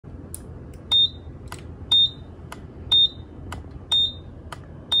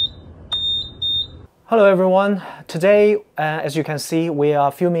Hello everyone. Today, as you can see, we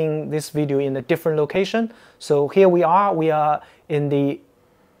are filming this video in a different location. So here we are in the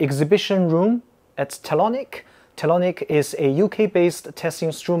exhibition room at Telonic. Telonic is a UK-based test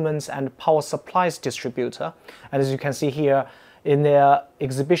instruments and power supplies distributor. And as you can see here, in their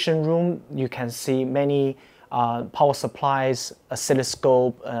exhibition room, you can see many power supplies,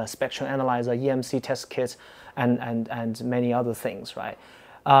 oscilloscope, spectrum analyzer, EMC test kits, and many other things, right?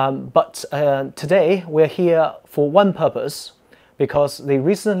 But today we're here for one purpose, because they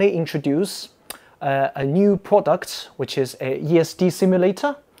recently introduced a new product, which is a ESD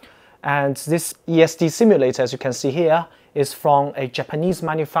simulator. And this ESD simulator, as you can see here, is from a Japanese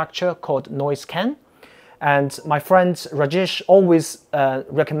manufacturer called Noiseken. And my friend Rajesh always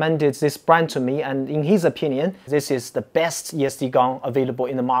recommended this brand to me, and in his opinion, this is the best ESD gun available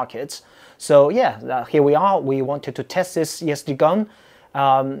in the market. So yeah, here we are. We wanted to test this ESD gun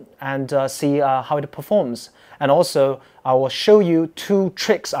and see how it performs. And also, I will show you two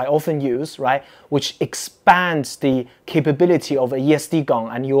tricks I often use, right, which expands the capability of a ESD gun,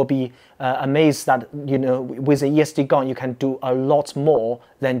 and you will be amazed that, you know, with a ESD gun, you can do a lot more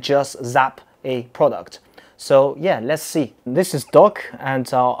than just zap a product. So yeah, let's see. This is Doc, and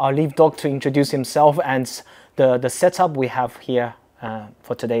I'll leave Doc to introduce himself and the setup we have here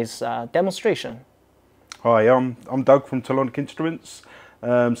for today's demonstration. Hi, I'm Doug from Telonic Instruments.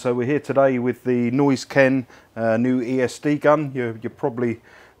 So we're here today with the Noiseken new ESD gun. You probably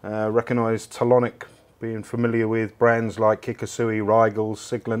recognise Telonic, being familiar with brands like Kikasui, Rigel,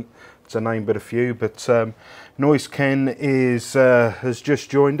 Siglant, to name but a few. But Noiseken has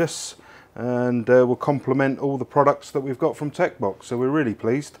just joined us, and will complement all the products that we've got from TechBox. So we're really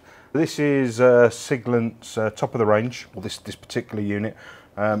pleased. This is Siglant's top of the range, or this particular unit,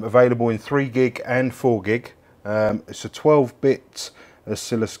 available in 3 gig and 4 gig. It's a 12-bit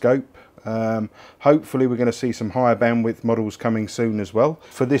oscilloscope. Hopefully we're going to see some higher bandwidth models coming soon as well.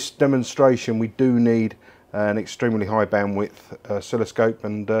 For this demonstration we do need an extremely high bandwidth oscilloscope,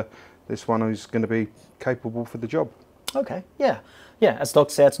 and this one is going to be capable for the job. Okay, yeah. As Doc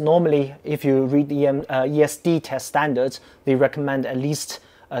said, normally if you read the ESD test standards, they recommend at least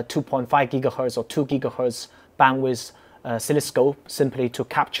 2.5 gigahertz or 2 gigahertz bandwidth oscilloscope, simply to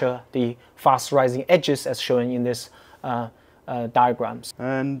capture the fast rising edges as shown in this diagrams.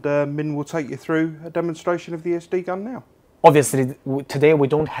 And Min will take you through a demonstration of the ESD gun now. Obviously, today we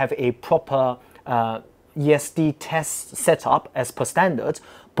don't have a proper ESD test setup as per standard,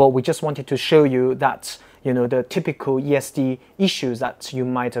 but we just wanted to show you that, you know, the typical ESD issues that you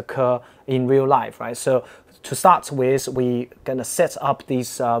might occur in real life, right? So to start with, we're gonna set up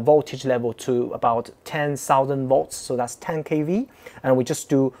this voltage level to about 10,000 volts, so that's 10 kV, and we just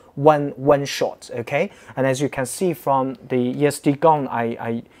do one shot, okay? And as you can see from the ESD gun,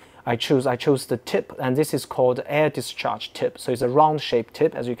 I chose the tip, and this is called air discharge tip. So it's a round shaped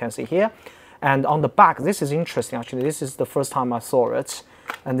tip, as you can see here. And on the back, this is interesting actually. This is the first time I saw it.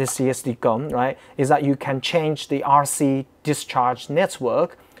 And this ESD gun, right, is that you can change the RC discharge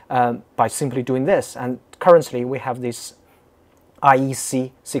network by simply doing this. And currently we have this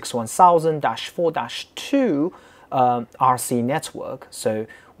IEC 61000-4-2 RC network, so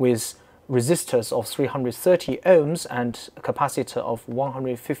with resistors of 330 ohms and a capacitor of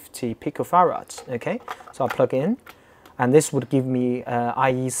 150 picofarads. Okay, so I'll plug in, and this would give me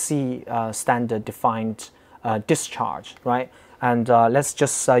IEC standard defined discharge, right? And let's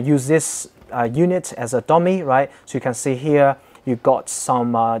just use this unit as a dummy, right? So you can see here you've got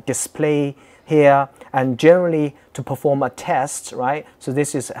some display here, and generally to perform a test, right? So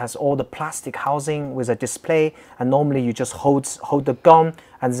this has all the plastic housing with a display, and normally you just hold the gun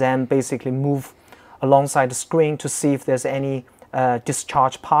and then basically move alongside the screen to see if there's any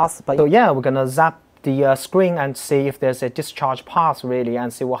discharge path. But so yeah, we're gonna zap the screen and see if there's a discharge path really,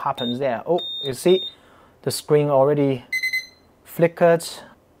 and see what happens there. Oh, you see the screen already flickered.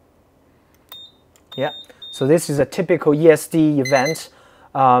 Yeah, so this is a typical ESD event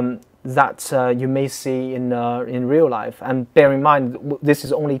that you may see in real life. And bear in mind, this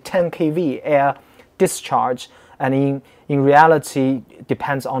is only 10 kV air discharge, and in reality, it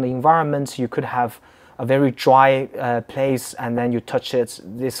depends on the environment. You could have a very dry place, and then you touch it.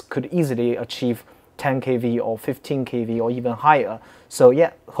 This could easily achieve 10 kV or 15 kV or even higher. So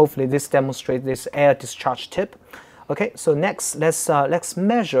yeah, hopefully this demonstrates this air discharge tip. Okay, so next let's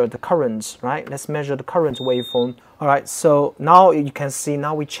measure the current, right? Let's measure the current waveform. All right, so now you can see,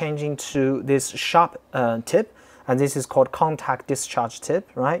 now we're changing to this sharp tip, and this is called contact discharge tip,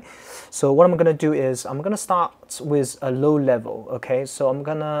 right? So what I'm gonna do is I'm gonna start with a low level, okay? So I'm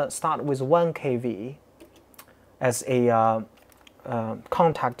gonna start with 1 kV as a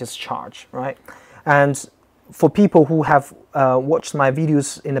contact discharge, right? And for people who have watched my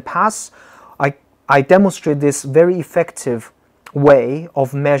videos in the past, I demonstrate this very effective way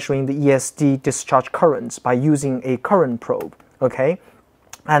of measuring the ESD discharge currents by using a current probe, okay?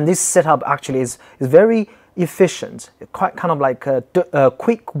 And this setup actually is very efficient, quite kind of like a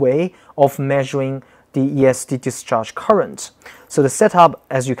quick way of measuring the ESD discharge current. So the setup,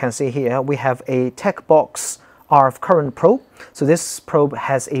 as you can see here, we have a tech box RF current probe. So this probe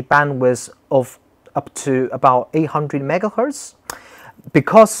has a bandwidth of up to about 800 megahertz.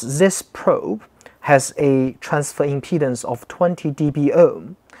 Because this probe has a transfer impedance of 20 dB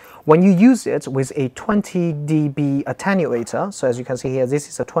ohm, when you use it with a 20 dB attenuator, so as you can see here, this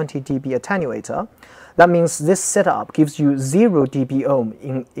is a 20 dB attenuator, that means this setup gives you 0 dB ohm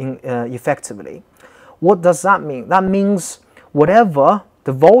effectively. What does that mean? That means whatever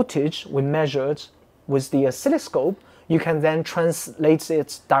the voltage we measured with the oscilloscope, you can then translate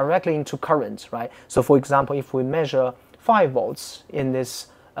it directly into current, right? So for example, if we measure 5 volts in this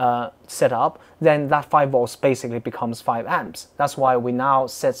setup, then that 5 volts basically becomes 5 amps. That's why we now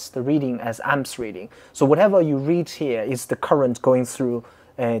set the reading as amps reading. So whatever you read here is the current going through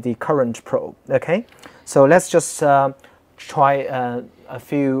the current probe, okay? So let's just try a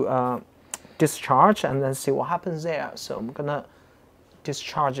few discharge and then see what happens there. So I'm gonna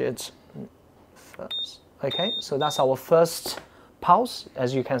discharge it first. Okay, so that's our first pulse.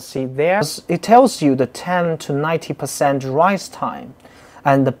 As you can see there, it tells you the 10 to 90% rise time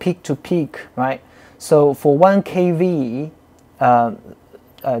and the peak to peak, right? So for 1 kV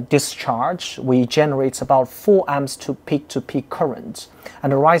discharge, we generate about 4 amps to peak current,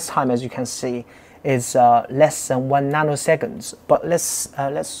 and the rise time, as you can see, is less than 1 nanosecond. But let's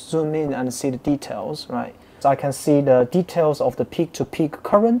zoom in and see the details, right? So I can see the details of the peak to peak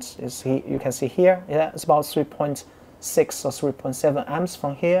current. You can see here, yeah, it's about 3.6 or 3.7 amps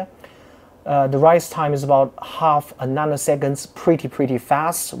from here. The rise time is about half a nanosecond, pretty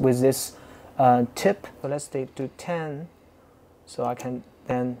fast with this tip. So let's do 10. So I can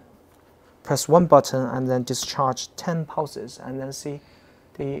then press one button and then discharge 10 pulses and then see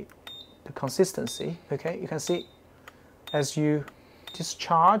the consistency. Okay, you can see as you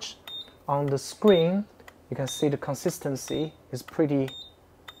discharge on the screen, you can see the consistency is pretty,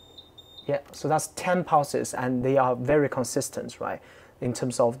 yeah, so that's 10 pulses and they are very consistent, right, in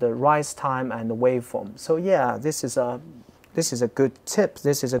terms of the rise time and the waveform. So yeah, this is a good tip,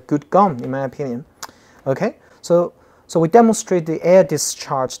 this is a good gun in my opinion. Okay, so we demonstrate the air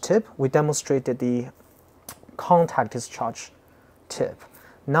discharge tip, we demonstrated the contact discharge tip.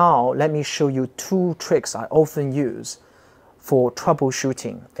 Now let me show you 2 tricks I often use for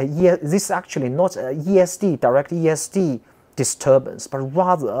troubleshooting. This is actually not a ESD, direct ESD disturbance, but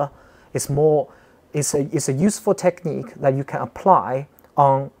rather it's a useful technique that you can apply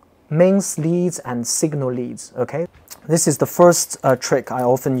on mains leads and signal leads, okay? This is the first trick I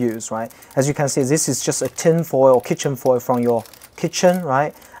often use, right? As you can see, this is just a tin foil or kitchen foil from your kitchen,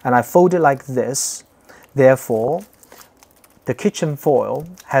 right? And I fold it like this. Therefore, the kitchen foil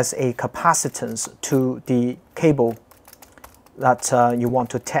has a capacitance to the cable that you want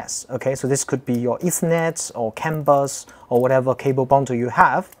to test, okay? So this could be your Ethernet or CAN bus or whatever cable bundle you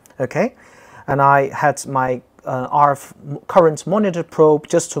have, okay? And I had my RF current monitor probe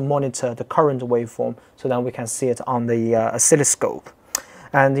just to monitor the current waveform so that we can see it on the oscilloscope.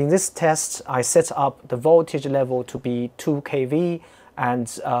 And in this test, I set up the voltage level to be 2 kV, and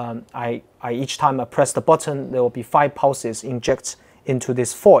each time I press the button, there will be 5 pulses inject into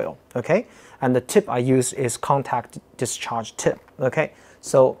this foil, okay? And the tip I use is contact discharge tip, okay?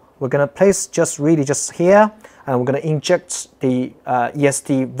 So we're gonna place just here, and we're gonna inject the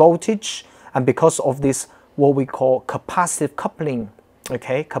ESD voltage, and because of this, what we call capacitive coupling,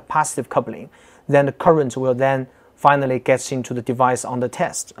 okay? Capacitive coupling, then the current will then finally get into the device on the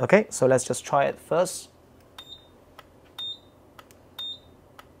test, okay? So let's just try it first.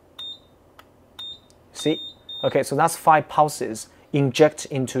 See? Okay, so that's 5 pulses inject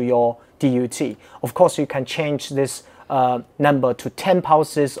into your DUT. Of course, you can change this number to 10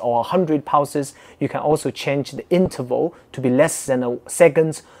 pulses or 100 pulses. You can also change the interval to be less than a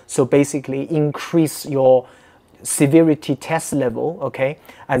second. So basically increase your severity test level, okay,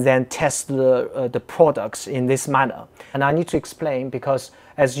 and then test the products in this manner. And I need to explain because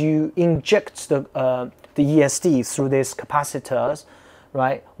as you inject the ESD through these capacitors,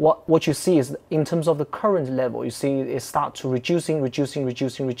 right, what you see is in terms of the current level, you see it start to reducing.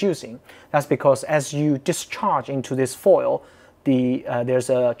 That's because as you discharge into this foil, there's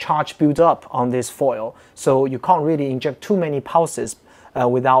a charge build up on this foil, so you can't really inject too many pulses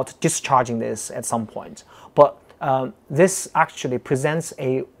without discharging this at some point. But this actually presents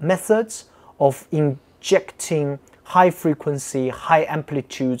a method of injecting high frequency, high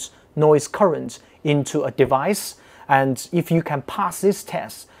amplitude noise current into a device. And if you can pass this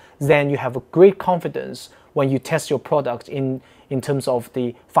test, then you have a great confidence when you test your product in terms of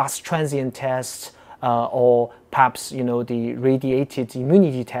the fast transient test, or perhaps the radiated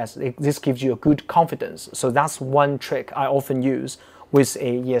immunity test. This gives you a good confidence. So that's one trick I often use with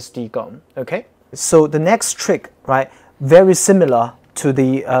a ESD gun. Okay. So the next trick, right, very similar to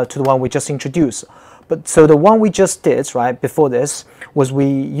the one we just introduced. But so the one we just did, right, before this, was we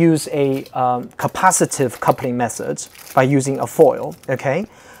use a capacitive coupling method by using a foil. Okay,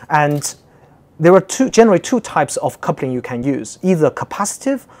 and there are generally two types of coupling you can use, either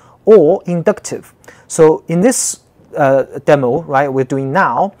capacitive or inductive. So in this demo, right, we're doing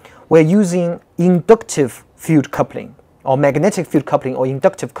now, we're using inductive field coupling, or magnetic field coupling, or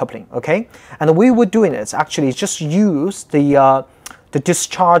inductive coupling. Okay, and the way we're doing it actually is just use the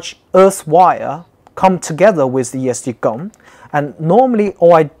discharge earth wire come together with the ESD gun, and normally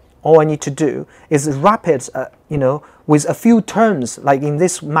all I need to do is wrap it, with a few turns, like in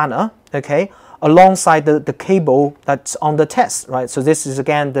this manner. Okay, alongside the cable that's on the test, right? So this is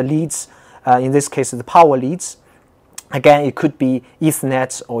again the leads, in this case the power leads. Again, it could be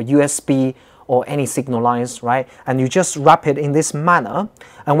Ethernet or USB or any signal lines, right? And you just wrap it in this manner.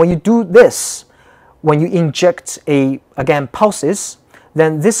 And when you do this, when you inject again pulses,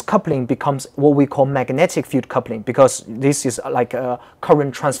 then this coupling becomes what we call magnetic field coupling, because this is like a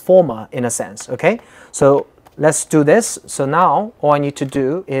current transformer in a sense. Okay, so let's do this. So now all I need to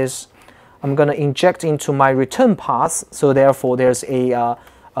do is I'm going to inject into my return path. So therefore there's a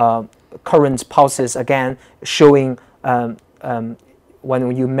current pulses again showing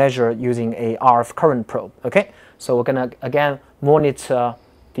when you measure using a RF current probe. Okay, so we're going to again monitor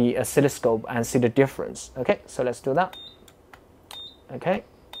the oscilloscope and see the difference. Okay, so let's do that. Okay,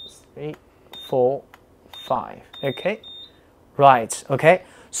 3, 4, 5. Okay, right. Okay,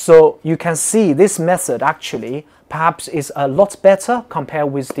 so you can see this method actually perhaps is a lot better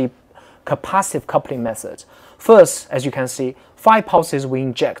compared with the capacitive coupling method. First, as you can see, 5 pulses we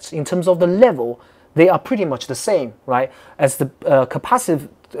inject. In terms of the level, they are pretty much the same, right? As the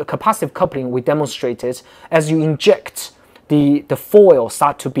capacitive coupling we demonstrated, as you inject, the foil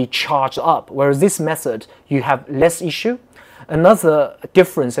start to be charged up, whereas this method you have less issue. Another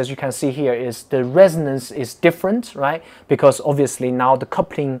difference, as you can see here, is the resonance is different, right? Because obviously now the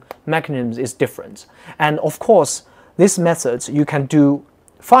coupling mechanism is different. And of course, this method you can do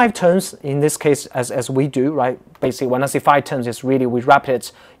 5 turns in this case as we do, right? Basically, when I say 5 turns, it's really we wrap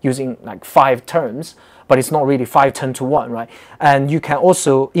it using like 5 turns, but it's not really 5 turn to 1, right? And you can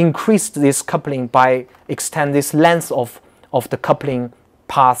also increase this coupling by extend this length of the coupling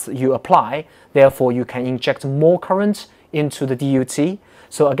path you apply. Therefore, you can inject more current into the DUT.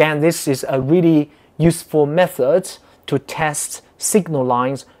 So again, this is a really useful method to test signal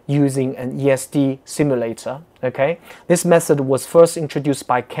lines using an ESD simulator. Okay, this method was first introduced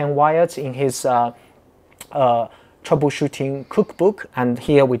by Ken Wyatt in his troubleshooting cookbook, and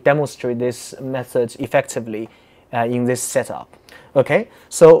here we demonstrate this method effectively in this setup. Okay,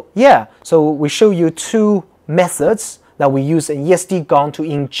 so yeah, so we show you 2 methods that we use an ESD gun to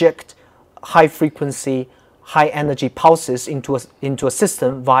inject high frequency, high energy pulses into a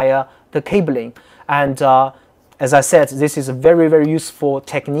system via the cabling. And as I said, this is a very, very useful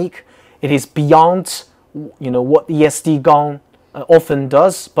technique. It is beyond what ESD gun often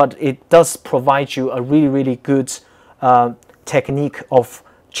does, but it does provide you a really, really good technique of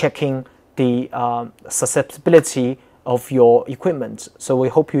checking the susceptibility of your equipment. So we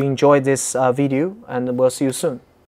hope you enjoyed this video, and we'll see you soon.